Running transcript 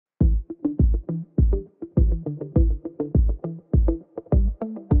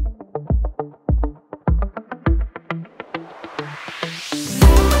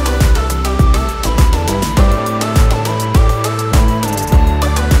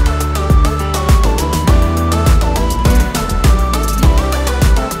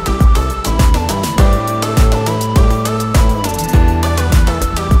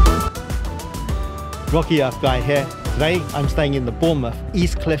Rocky Earth Guy here. Today I'm staying in the Bournemouth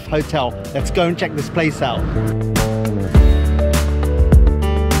East Cliff Hotel. Let's go and check this place out.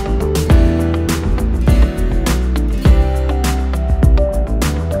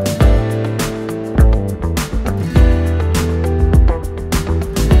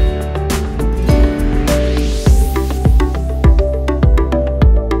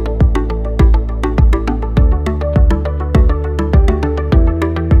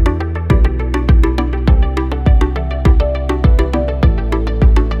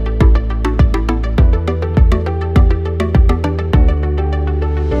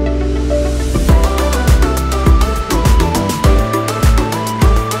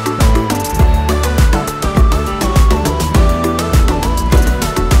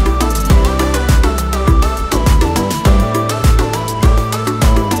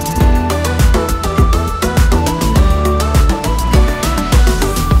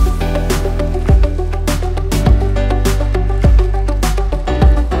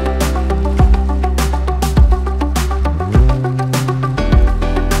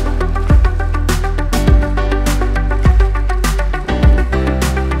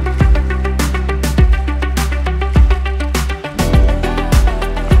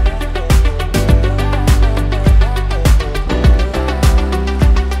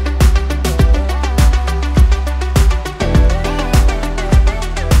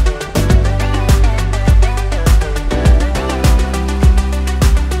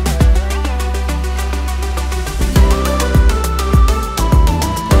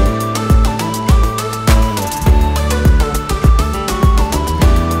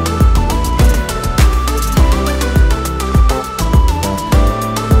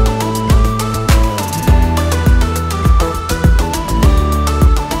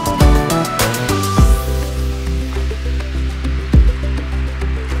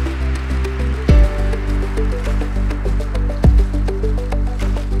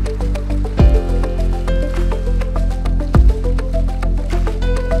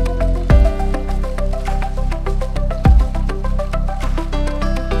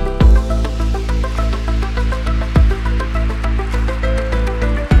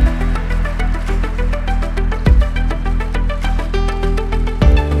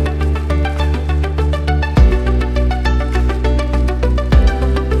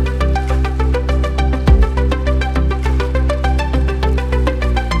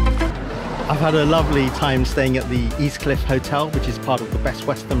 I've had a lovely time staying at the East Cliff Hotel, which is part of the Best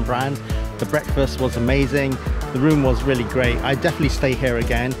Western brand. The breakfast was amazing. The room was really great. I definitely stay here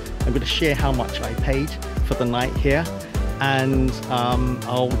again. I'm going to share how much I paid for the night here, and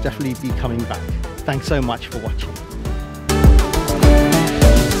I'll definitely be coming back. Thanks so much for watching.